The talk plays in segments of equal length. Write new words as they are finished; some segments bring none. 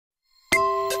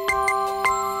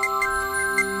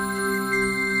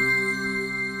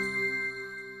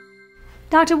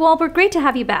Dr. Walbert, great to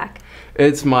have you back.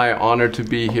 It's my honor to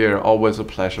be here. Always a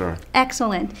pleasure.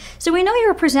 Excellent. So we know you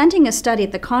were presenting a study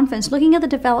at the conference looking at the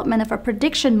development of a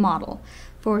prediction model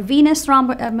for venous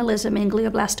thromboembolism in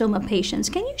glioblastoma patients.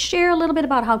 Can you share a little bit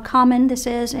about how common this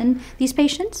is in these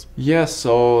patients? Yes,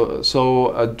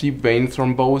 so a deep vein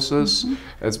thrombosis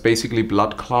is basically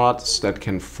blood clots that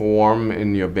can form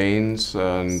in your veins,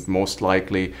 and most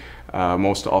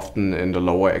often in the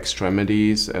lower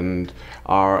extremities, and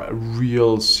are a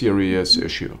real serious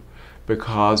issue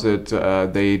because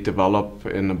they develop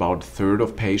in about a third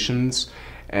of patients.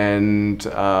 And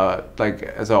like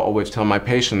as I always tell my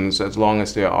patients, as long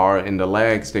as they are in the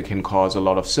legs, they can cause a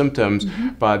lot of symptoms,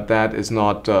 but that is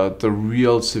not the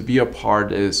real severe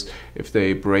part. Is if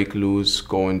they break loose,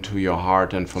 go into your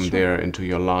heart, and from there into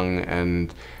your lung,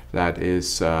 and that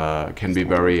is can be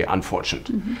very unfortunate.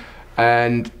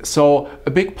 And so a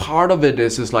big part of it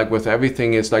is like with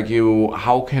everything is like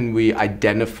how can we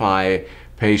identify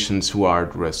patients who are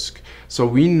at risk? So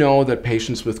we know that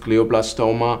patients with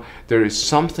glioblastoma, there is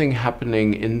something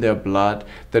happening in their blood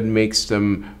that makes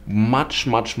them much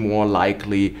more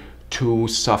likely to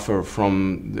suffer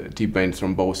from deep vein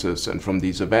thrombosis and from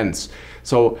these events.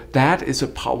 So that is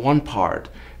one part.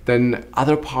 Then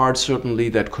other parts certainly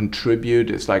that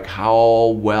contribute is like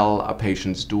how well a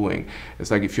patient's doing. It's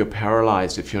like if you're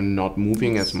paralyzed, if you're not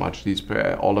moving as much,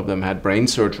 all of them had brain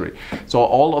surgery. So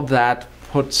all of that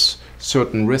puts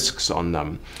certain risks on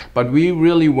them. But we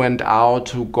really went out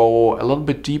to go a little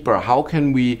bit deeper. How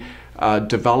can we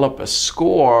develop a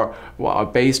score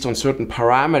based on certain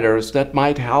parameters that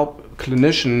might help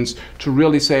clinicians to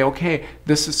really say, okay,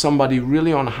 this is somebody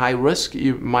really on high risk.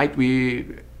 Might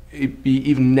it be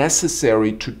even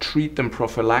necessary to treat them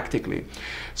prophylactically?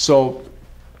 So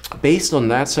based on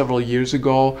that, several years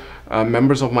ago,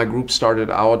 members of my group started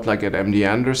out like at MD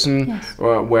Anderson,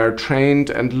 were trained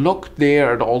and looked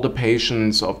there at all the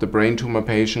patients of the brain tumor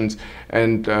patients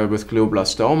and with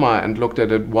glioblastoma, and looked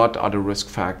at what are the risk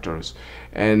factors.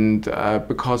 And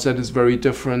because that is very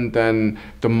different than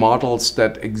the models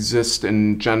that exist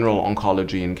in general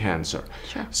oncology and cancer.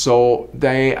 So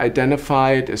they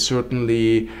identified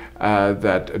certainly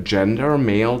that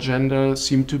male gender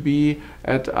seemed to be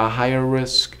at a higher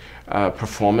risk,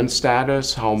 performance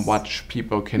status, how much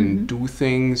people can do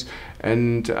things,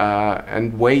 and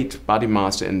weight, body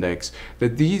mass index,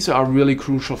 that these are really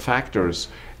crucial factors.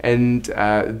 And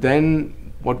then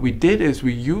what we did is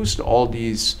we used all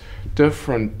these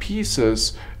different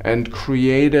pieces and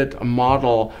created a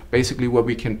model basically where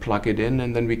we can plug it in,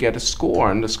 and then we get a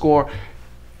score, and the score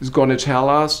is going to tell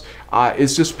us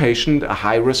is this patient a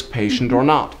high-risk patient or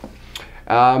not.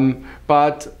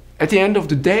 But at the end of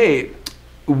the day,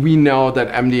 we know that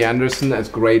MD Anderson, as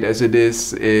great as it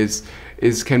is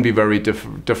can be very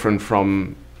different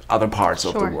from other parts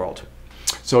of the world.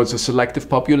 So it's a selective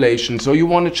population. So you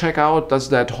want to check out, does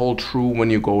that hold true when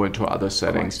you go into other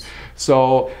settings?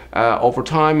 So over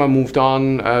time I moved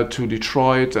on to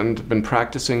Detroit and been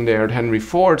practicing there at Henry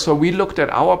Ford. So we looked at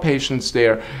our patients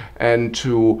there and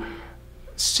to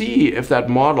see if that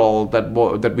model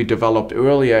that we developed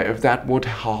earlier, if that would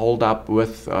hold up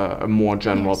with a more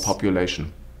general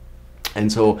population. And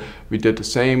so we did the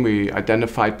same. We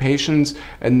identified patients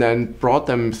and then brought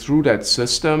them through that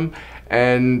system.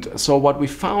 And so what we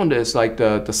found is like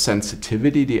the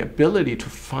sensitivity, the ability to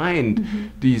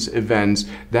find these events,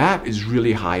 that is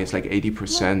really high. It's like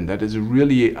 80%. That is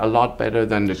really a lot better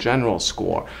than the general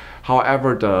score.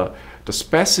 However, the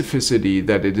specificity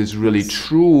that it is really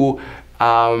true,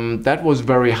 that was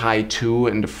very high too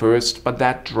in the first, but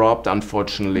that dropped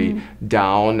unfortunately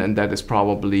down, and that is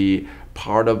probably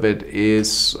part of it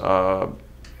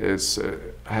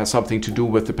has something to do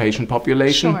with the patient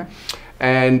population.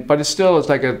 But it's still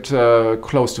like at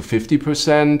close to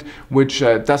 50%, which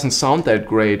doesn't sound that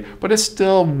great, but it's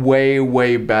still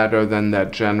way better than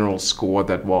that general score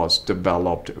that was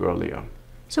developed earlier.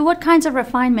 So what kinds of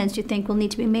refinements do you think will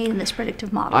need to be made in this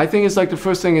predictive model? I think it's like the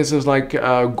first thing is like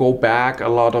go back. A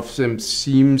lot of them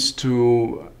seems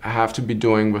to have to be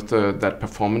doing with that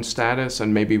performance status,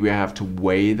 and maybe we have to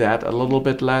weigh that a little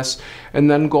bit less, and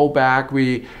then go back.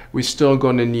 We're still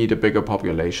going to need a bigger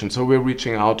population. So we're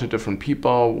reaching out to different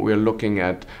people. We're looking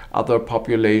at other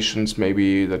populations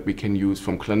maybe that we can use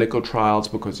from clinical trials,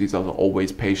 because these are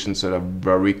always patients that are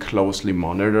very closely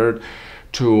monitored,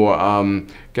 to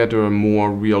get a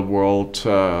more real-world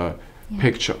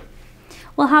picture.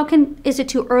 Well, is it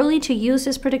too early to use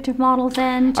this predictive model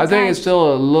then? I think it's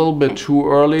still a little bit too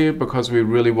early, because we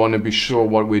really want to be sure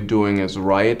what we're doing is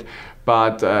right.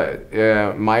 But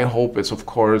my hope is, of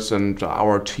course, and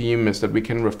our team is that we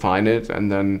can refine it and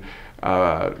then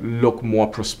look more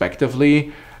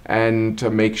prospectively and to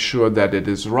make sure that it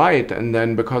is right. And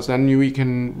then, because then we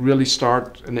can really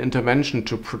start an intervention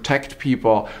to protect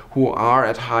people who are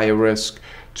at high risk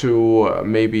to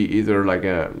maybe either like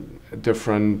a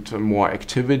different, more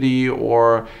activity,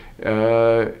 or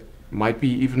might be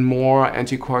even more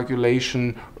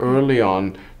anticoagulation early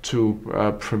on to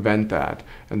prevent that.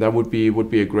 And that would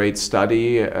be a great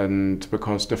study, and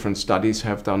because different studies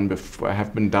have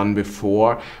been done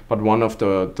before. But one of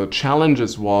the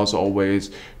challenges was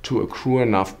always to accrue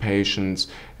enough patients.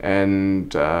 And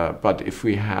but if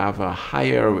we have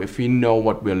if we know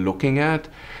what we're looking at,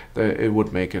 it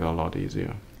would make it a lot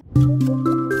easier.